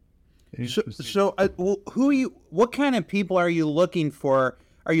 So what kind of people are you looking for?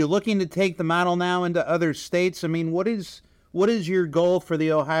 Are you looking to take the model now into other states? I mean, what is your goal for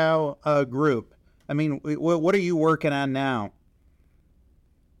the Ohio group? I mean, what are you working on now?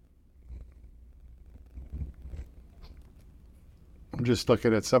 I'm just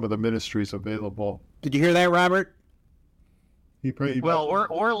looking at some of the ministries available. Did you hear that, Robert? Well,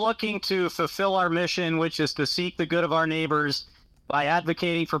 we're looking to fulfill our mission, which is to seek the good of our neighbors by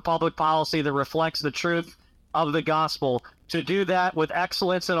advocating for public policy that reflects the truth of the gospel. To do that with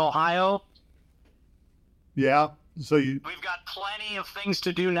excellence in Ohio. Yeah. We've got plenty of things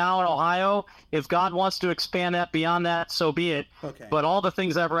to do now in Ohio. If God wants to expand that beyond that, so be it. Okay. But all the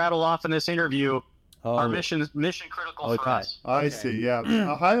things I've rattled off in this interview are mission critical for us. I see. Yeah.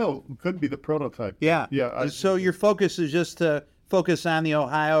 Ohio could be the prototype. Yeah. Yeah. So your focus is just to focus on the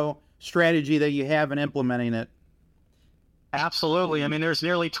Ohio strategy that you have and implementing it. Absolutely. I mean, there's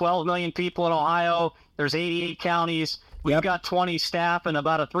nearly 12 million people in Ohio. There's 88 counties. We've got 20 staff and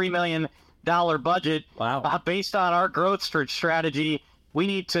about a $3 million budget. Wow. Based on our growth strategy, we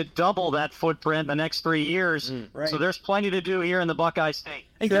need to double that footprint in the next 3 years. So there's plenty to do here in the Buckeye State.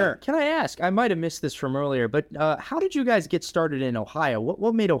 Sure. Can I ask? I might have missed this from earlier, but how did you guys get started in Ohio?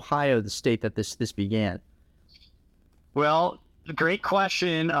 What made Ohio the state that this began? Well, great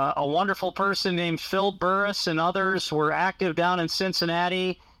question. A wonderful person named Phil Burris and others were active down in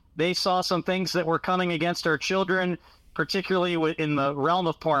Cincinnati. They saw some things that were coming against our children, particularly in the realm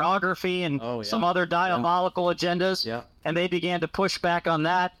of pornography and some other diabolical agendas. Yeah. And they began to push back on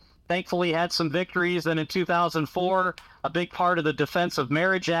that. Thankfully had some victories. And in 2004, a big part of the Defense of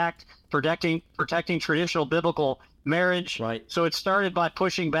Marriage Act, protecting traditional biblical marriage. Right. So it started by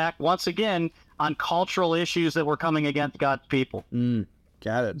pushing back once again on cultural issues that were coming against God's people.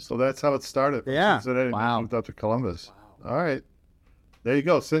 Got it. So that's how it started. Yeah. Wow. Moved up to Columbus. Wow. All right. There you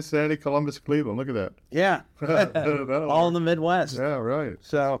go. Cincinnati, Columbus, Cleveland. Look at that. Yeah. All in the Midwest. Yeah, right.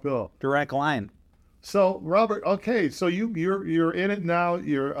 So, Cool. direct line. So, Robert, okay, so you're in it now.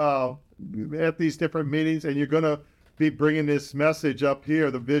 You're at these different meetings, and you're going to be bringing this message up here,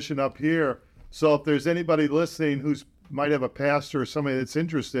 the vision up here. So if there's anybody listening who's might have a pastor or somebody that's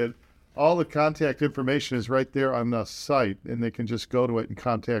interested, all the contact information is right there on the site, and they can just go to it and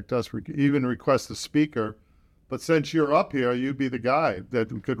contact us, even request a speaker. But since you're up here, you'd be the guy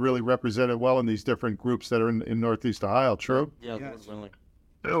that could really represent it well in these different groups that are in Northeast Ohio. True? Yeah, Yes.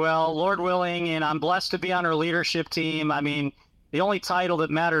 Well, Lord willing, and I'm blessed to be on our leadership team. I mean, the only title that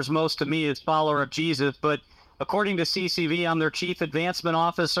matters most to me is follower of Jesus. But according to CCV, I'm their chief advancement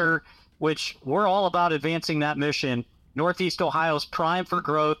officer, which we're all about advancing that mission. Northeast Ohio's prime for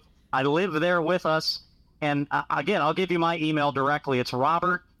growth. I live there with us. And again, I'll give you my email directly. It's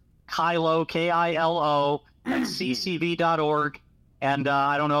Robert Kilo, Kilo, at ccv.org. And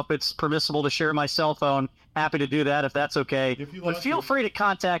I don't know if it's permissible to share my cell phone. Happy to do that if that's okay. But feel free to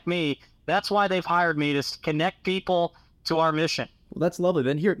contact me. That's why they've hired me, to connect people to our mission. Well, that's lovely.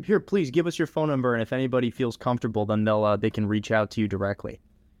 Then here, please give us your phone number, and if anybody feels comfortable, then they can reach out to you directly.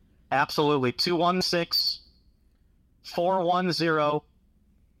 Absolutely.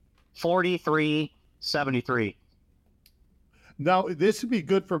 216-410-4373. Now, this would be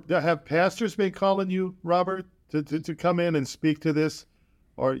good have pastors been calling you, Robert, to come in and speak to this,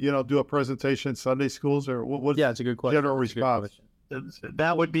 or, do a presentation in Sunday schools, or what? Yeah, it's a good question. General response.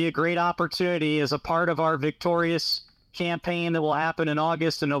 That would be a great opportunity as a part of our Victorious campaign that will happen in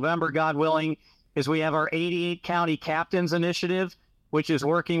August and November, God willing, is we have our 88 County Captains Initiative, which is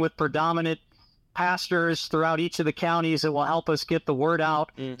working with predominant pastors throughout each of the counties that will help us get the word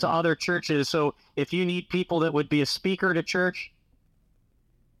out to other churches. So if you need people that would be a speaker to church.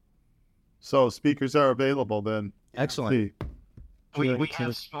 So speakers are available then. Excellent. We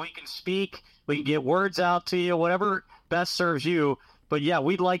can speak, we can get words out to you, whatever best serves you. But yeah,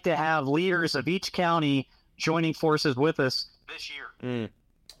 we'd like to have leaders of each county joining forces with us this year.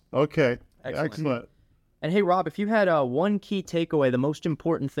 Okay. Excellent. And hey, Rob, if you had one key takeaway, the most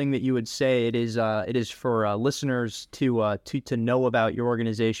important thing that you would say it is for listeners to know about your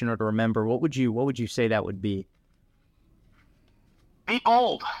organization or to remember, what would you say that would be? Be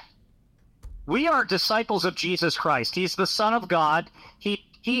bold. We are disciples of Jesus Christ. He's the Son of God.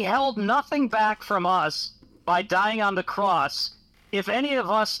 He held nothing back from us by dying on the cross. If any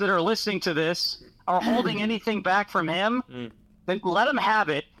of us that are listening to this are holding anything back from him, then let him have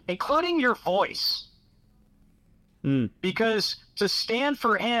it, including your voice. Because to stand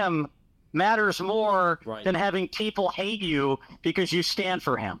for him matters more than having people hate you because you stand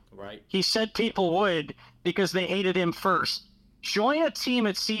for him. Right. He said people would because they hated him first. Join a team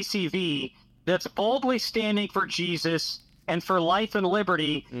at CCV that's boldly standing for Jesus and for life and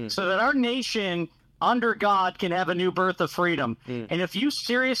liberty so that our nation under God can have a new birth of freedom. And if you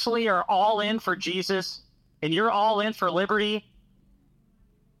seriously are all in for Jesus and you're all in for liberty,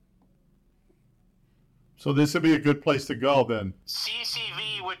 so this would be a good place to go then.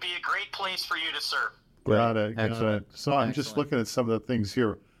 CCV would be a great place for you to serve. Got it. Excellent. So I'm just looking at some of the things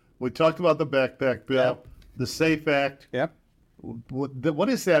here. We talked about the backpack bill, the SAFE Act. Yep. What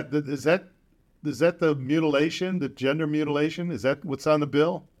is that? Is that the mutilation, the gender mutilation? Is that what's on the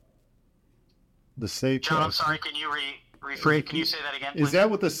bill? The SAFE John, Act. I'm sorry. Can you rephrase? Can you say that again? Is please?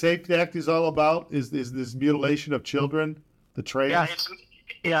 that what the SAFE Act is all about? Is this mutilation of children, the trans?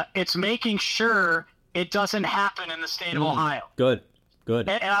 It's making sure it doesn't happen in the state of Ohio. Good. And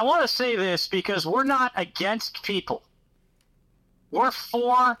I want to say this because we're not against people. We're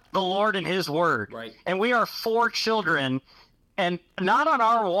for the Lord and his word. Right. And we are for children. And not on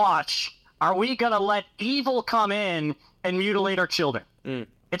our watch are we going to let evil come in and mutilate our children.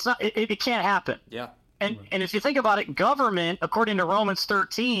 It's not. It can't happen. Yeah. And if you think about it, government, according to Romans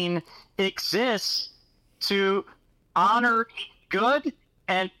 13, exists to honor good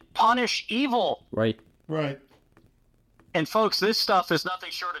and punish evil. Right. Right. And folks, this stuff is nothing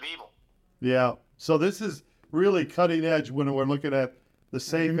short of evil. Yeah. So this is really cutting edge when we're looking at the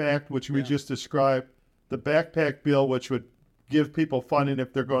SAFE Act, which we just described, the backpack bill, which would give people funding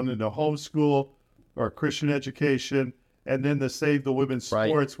if they're going into homeschool or Christian education, and then the Save the Women's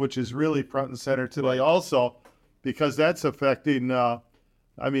Sports, which is really front and center today also, because that's affecting, from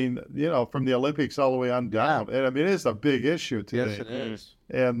the Olympics all the way on down. And it is a big issue today. Yes, it is.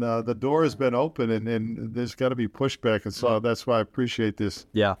 And the door has been open, and there's got to be pushback. And so that's why I appreciate this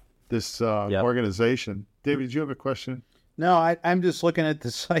organization. David, did you have a question? No, I'm just looking at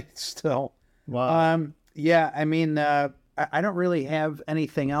the site still. Wow. I don't really have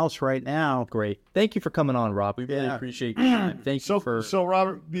anything else right now. Great. Thank you for coming on, Rob. We really appreciate your time. Thank you for... So,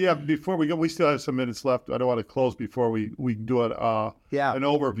 Robert, before we go, we still have some minutes left. I don't want to close before we do an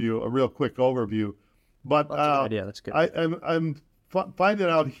overview, a real quick overview. But That's a good idea. That's good. I'm finding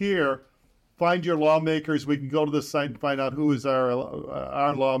out here, find your lawmakers. We can go to the site and find out who is our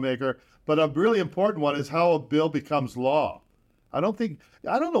lawmaker. But a really important one is how a bill becomes law. I don't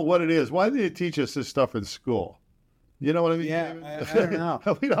know what it is. Why do they teach us this stuff in school? You know what I mean? Yeah, I don't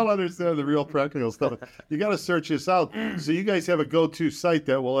know. We don't understand the real practical stuff. You got to search this out. So you guys have a go-to site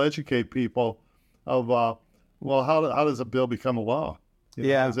that will educate people of, how does a bill become a law? How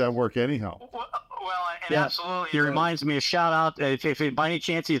does that work anyhow? Well, and absolutely. It reminds me, a shout out, if by any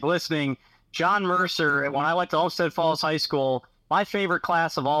chance he's listening, John Mercer, when I went to Olmsted Falls High School, my favorite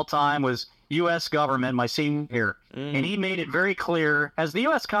class of all time was U.S. government, my senior year. And he made it very clear, as the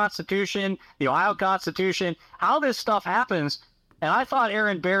U.S. Constitution, the Ohio Constitution, how this stuff happens. And I thought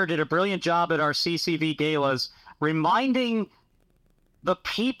Aaron Baer did a brilliant job at our CCV galas, reminding the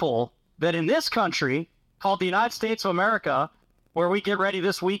people that in this country, called the United States of America, where we get ready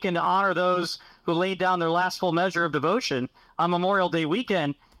this weekend to honor those who laid down their last full measure of devotion on Memorial Day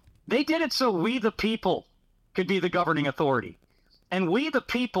weekend, they did it so we, the people, could be the governing authority. And we, the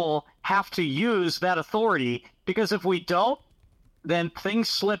people, have to use that authority, because if we don't, then things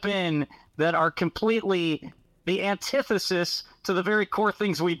slip in that are completely the antithesis to the very core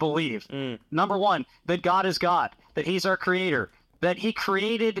things we believe. Number one, that God is God, that he's our creator, that he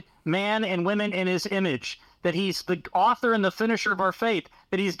created man and women in his image, that he's the author and the finisher of our faith,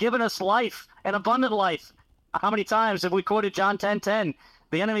 that he's given us life and abundant life. How many times have we quoted John 10:10?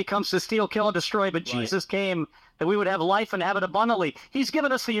 The enemy comes to steal, kill, and destroy, but Jesus came that we would have life and have it abundantly. He's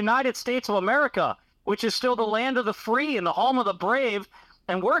given us the United States of America, which is still the land of the free and the home of the brave.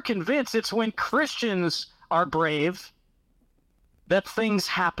 And we're convinced it's when Christians are brave that things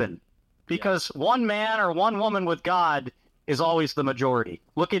happen. Because one man or one woman with God is always the majority.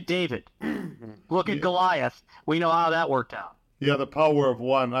 Look at David. Look at Goliath. We know how that worked out. Yeah, the power of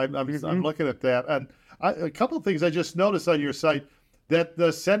one. I'm looking at that. And a couple of things I just noticed on your site, that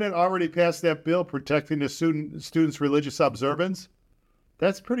the Senate already passed that bill protecting the students' religious observance.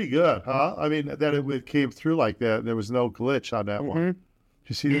 That's pretty good, huh? I mean, that it came through like that. There was no glitch on that one. Did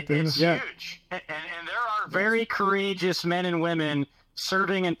you see that? It's huge. And there are very courageous men and women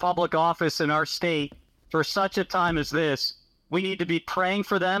serving in public office in our state for such a time as this. We need to be praying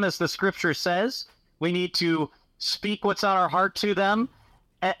for them, as the scripture says. We need to speak what's on our heart to them.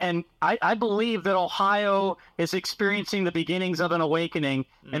 And I believe that Ohio is experiencing the beginnings of an awakening.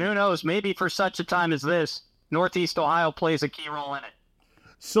 And who knows, maybe for such a time as this, Northeast Ohio plays a key role in it.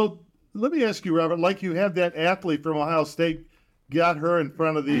 So let me ask you, Robert, like you have that athlete from Ohio State, got her in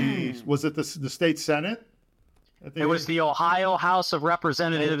front of the, was it the state Senate? It was the Ohio House of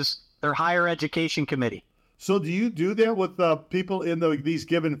Representatives, their higher education committee. So do you do that with people in these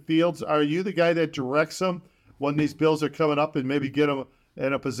given fields? Are you the guy that directs them when these bills are coming up and maybe get them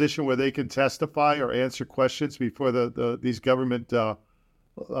in a position where they can testify or answer questions before these government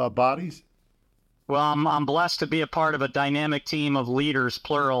bodies? Well, I'm blessed to be a part of a dynamic team of leaders,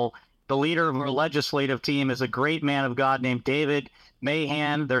 plural. The leader of our legislative team is a great man of God named David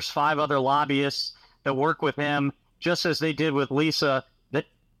Mahan. There's 5 other lobbyists that work with him, just as they did with Lisa. That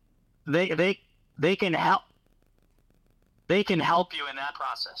they can help. They can help you in that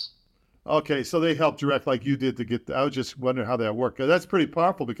process. Okay, so they help direct like you did to get. I was just wondering how that worked. That's pretty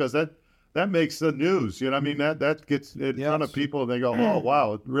powerful because that makes the news. You know, what I mean that gets in front of people and they go, "Oh,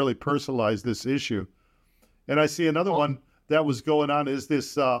 wow, it really personalized this issue." And I see another one that was going on is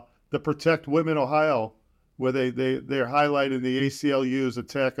this the Protect Women Ohio, where they're highlighting the ACLU's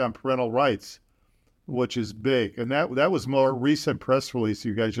attack on parental rights, which is big. And that was more recent press release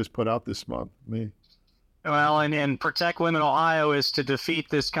you guys just put out this month. Well, and Protect Women Ohio is to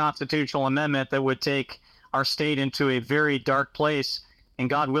defeat this constitutional amendment that would take our state into a very dark place. And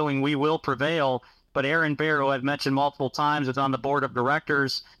God willing, we will prevail. But Aaron Baer, who I've mentioned multiple times, is on the board of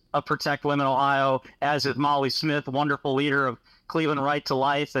directors of Protect Women Ohio, as is Molly Smith, wonderful leader of Cleveland Right to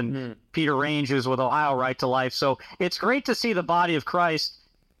Life, and Peter Range, who's with Ohio Right to Life. So it's great to see the body of Christ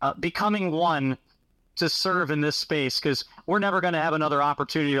becoming one to serve in this space, because we're never going to have another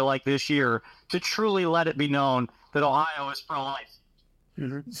opportunity like this year to truly let it be known that Ohio is pro-life.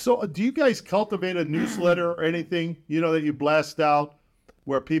 So do you guys cultivate a newsletter or anything, that you blast out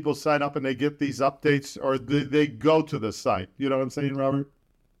where people sign up and they get these updates, or they go to the site? You know what I'm saying, Robert?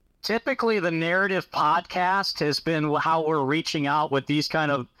 Typically, the narrative podcast has been how we're reaching out with these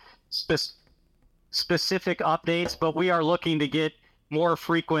kind of specific updates, but we are looking to get more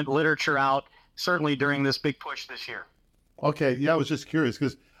frequent literature out, certainly during this big push this year. Okay, yeah, I was just curious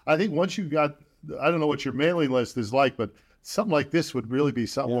because I think once you got, I don't know what your mailing list is like, but something like this would really be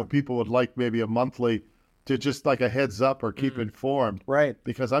something where people would like maybe a monthly to just like a heads up or keep informed. Right.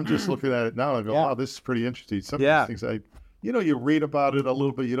 Because I'm just looking at it now and I go, wow, this is pretty interesting. Some of these things you read about it a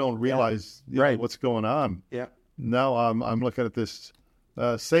little bit, you don't realize you know, what's going on. Yeah. Now I'm looking at this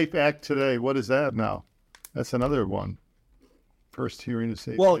Safe Act Today. What is that now? That's another one. First hearing of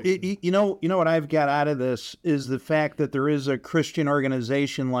Safe. Well, you know what I've got out of this is the fact that there is a Christian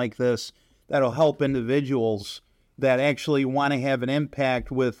organization like this that'll help individuals that actually want to have an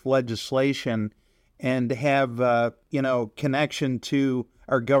impact with legislation and have connection to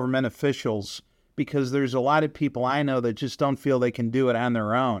our government officials, because there's a lot of people I know that just don't feel they can do it on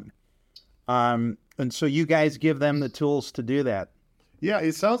their own. And so you guys give them the tools to do that. Yeah,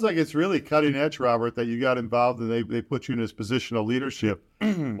 it sounds like it's really cutting edge, Robert, that you got involved and they put you in this position of leadership,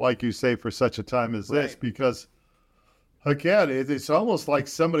 like you say, for such a time as this, because again, it's almost like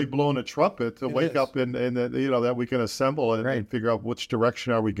somebody blowing a trumpet to wake up and that we can assemble and figure out which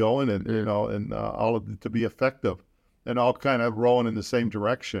direction are we going and all of it to be effective and all kind of rowing in the same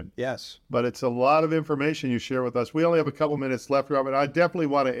direction. Yes. But it's a lot of information you share with us. We only have a couple minutes left, Robert. I definitely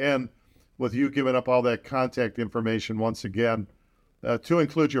want to end with you giving up all that contact information once again, to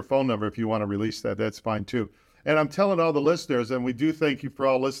include your phone number if you want to release that. That's fine too. And I'm telling all the listeners, and we do thank you for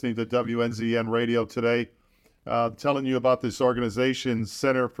all listening to WNZN Radio today, telling you about this organization,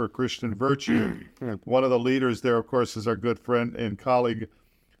 Center for Christian Virtue. One of the leaders there, of course, is our good friend and colleague,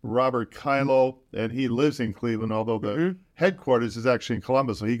 Robert Kylo, and he lives in Cleveland, although the headquarters is actually in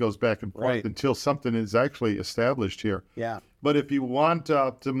Columbus, so he goes back and forth until something is actually established here. Yeah. But if you want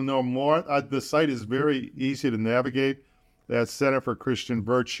to know more, the site is very easy to navigate. That's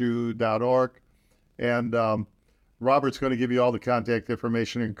centerforchristianvirtue.org. And Robert's going to give you all the contact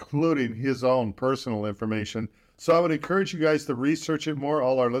information, including his own personal information. So I would encourage you guys to research it more,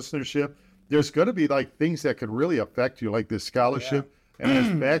 all our listenership. There's going to be like things that could really affect you, like this scholarship and this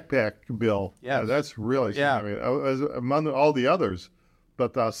backpack bill. Yeah, that's really, I mean, among all the others.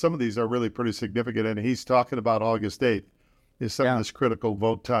 But some of these are really pretty significant. And he's talking about August 8th. Is some of this critical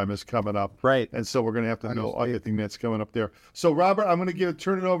vote time is coming up. Right. And so we're going to have to know everything that's coming up there. So, Robert, I'm going to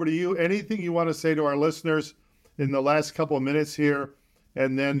turn it over to you. Anything you want to say to our listeners in the last couple of minutes here,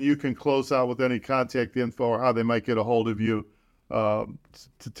 and then you can close out with any contact info or how they might get a hold of you to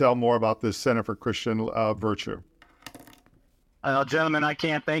tell more about this Center for Christian Virtue. Gentlemen, I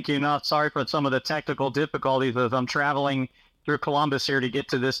can't thank you enough. Sorry for some of the technical difficulties as I'm traveling through Columbus here to get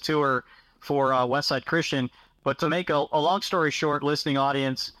to this tour for Westside Christian. But to make a long story short, listening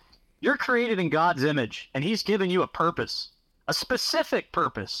audience, you're created in God's image, and he's given you a purpose, a specific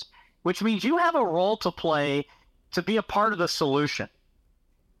purpose, which means you have a role to play to be a part of the solution.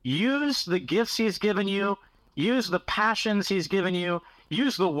 Use the gifts he's given you, use the passions he's given you,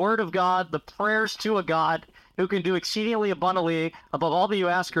 use the word of God, the prayers to a God who can do exceedingly abundantly above all that you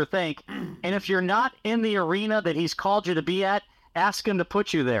ask or think. And if you're not in the arena that he's called you to be at, ask him to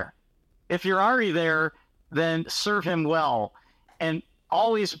put you there. If you're already there, then serve him well. And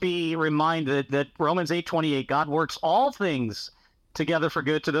always be reminded that Romans 8:28, God works all things together for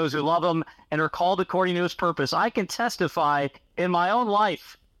good to those who love him and are called according to his purpose. I can testify in my own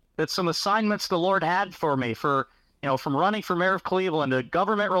life that some assignments the Lord had for me, from running for mayor of Cleveland to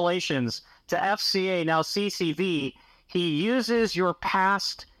government relations to FCA, now CCV, he uses your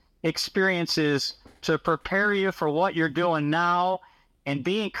past experiences to prepare you for what you're doing now. And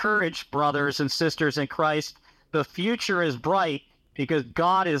be encouraged, brothers and sisters in Christ. The future is bright because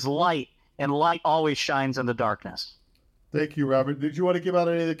God is light, and light always shines in the darkness. Thank you, Robert. Did you want to give out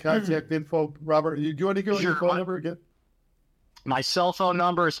any of the contact info, Robert? Do you want to give out your phone number again? My cell phone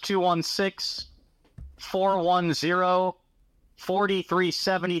number is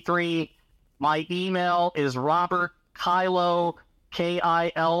 216-410-4373. My email is robertkylo,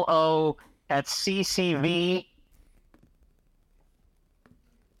 Kilo, at ccv.org.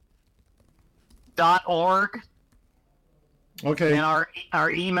 Okay. And our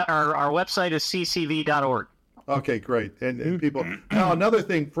email, our website is ccv.org. Okay, great. And people, now another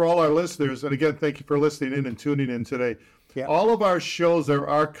thing for all our listeners, and again, thank you for listening in and tuning in today. Yeah. All of our shows are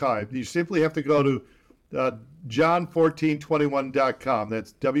archived. You simply have to go to john1421.com.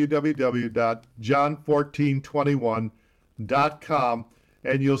 That's www.john1421.com,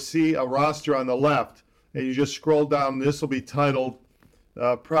 and you'll see a roster on the left, and you just scroll down. This will be titled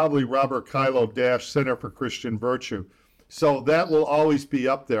probably Robert Kylo - Center for Christian Virtue. So that will always be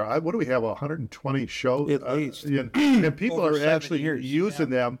up there. What do we have, 120 shows? At least. And people are actually using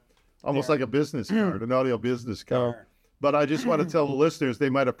them almost like a business card, an audio business card. But I just want to tell the listeners, they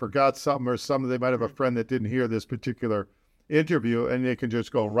might have forgot something or something. They might have a friend that didn't hear this particular interview, and they can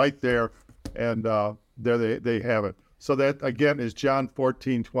just go right there, and there they have it. So that, again, is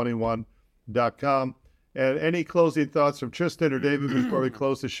john1421.com. And any closing thoughts from Tristan or David before we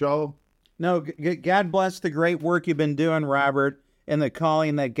close the show? No, God bless the great work you've been doing, Robert, and the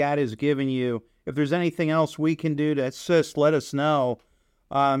calling that God has given you. If there's anything else we can do to assist, let us know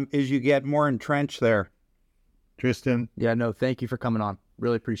as you get more entrenched there. Tristan? Yeah, no, thank you for coming on.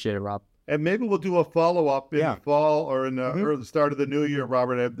 Really appreciate it, Rob. And maybe we'll do a follow-up in the fall or in or the start of the new year,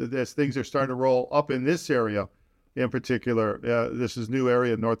 Robert, as things are starting to roll up in this area in particular. This is new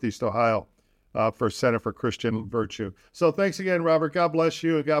area in Northeast Ohio for Center for Christian Virtue. So thanks again, Robert. God bless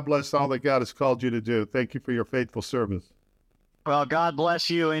you, and God bless all that God has called you to do. Thank you for your faithful service. Well, God bless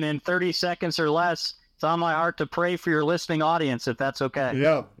you. And in 30 seconds or less, it's on my heart to pray for your listening audience, if that's okay.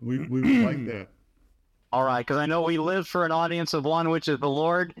 Yeah, we would like that. All right, because I know we live for an audience of one, which is the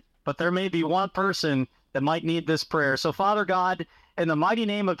Lord, but there may be one person that might need this prayer. So, Father God, in the mighty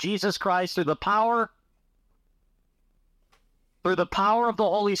name of Jesus Christ, through the power of the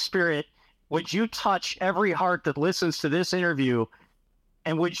Holy Spirit, would you touch every heart that listens to this interview,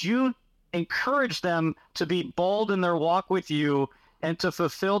 and would you encourage them to be bold in their walk with you and to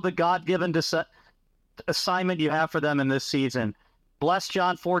fulfill the God-given assignment you have for them in this season. Bless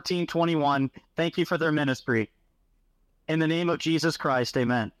John 14:21. Thank you for their ministry. In the name of Jesus Christ,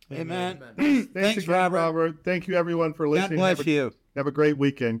 amen. Amen. Thanks again, Robert. Thank you, everyone, for listening. God bless you. Have a great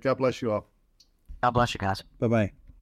weekend. God bless you all. God bless you guys. Bye-bye.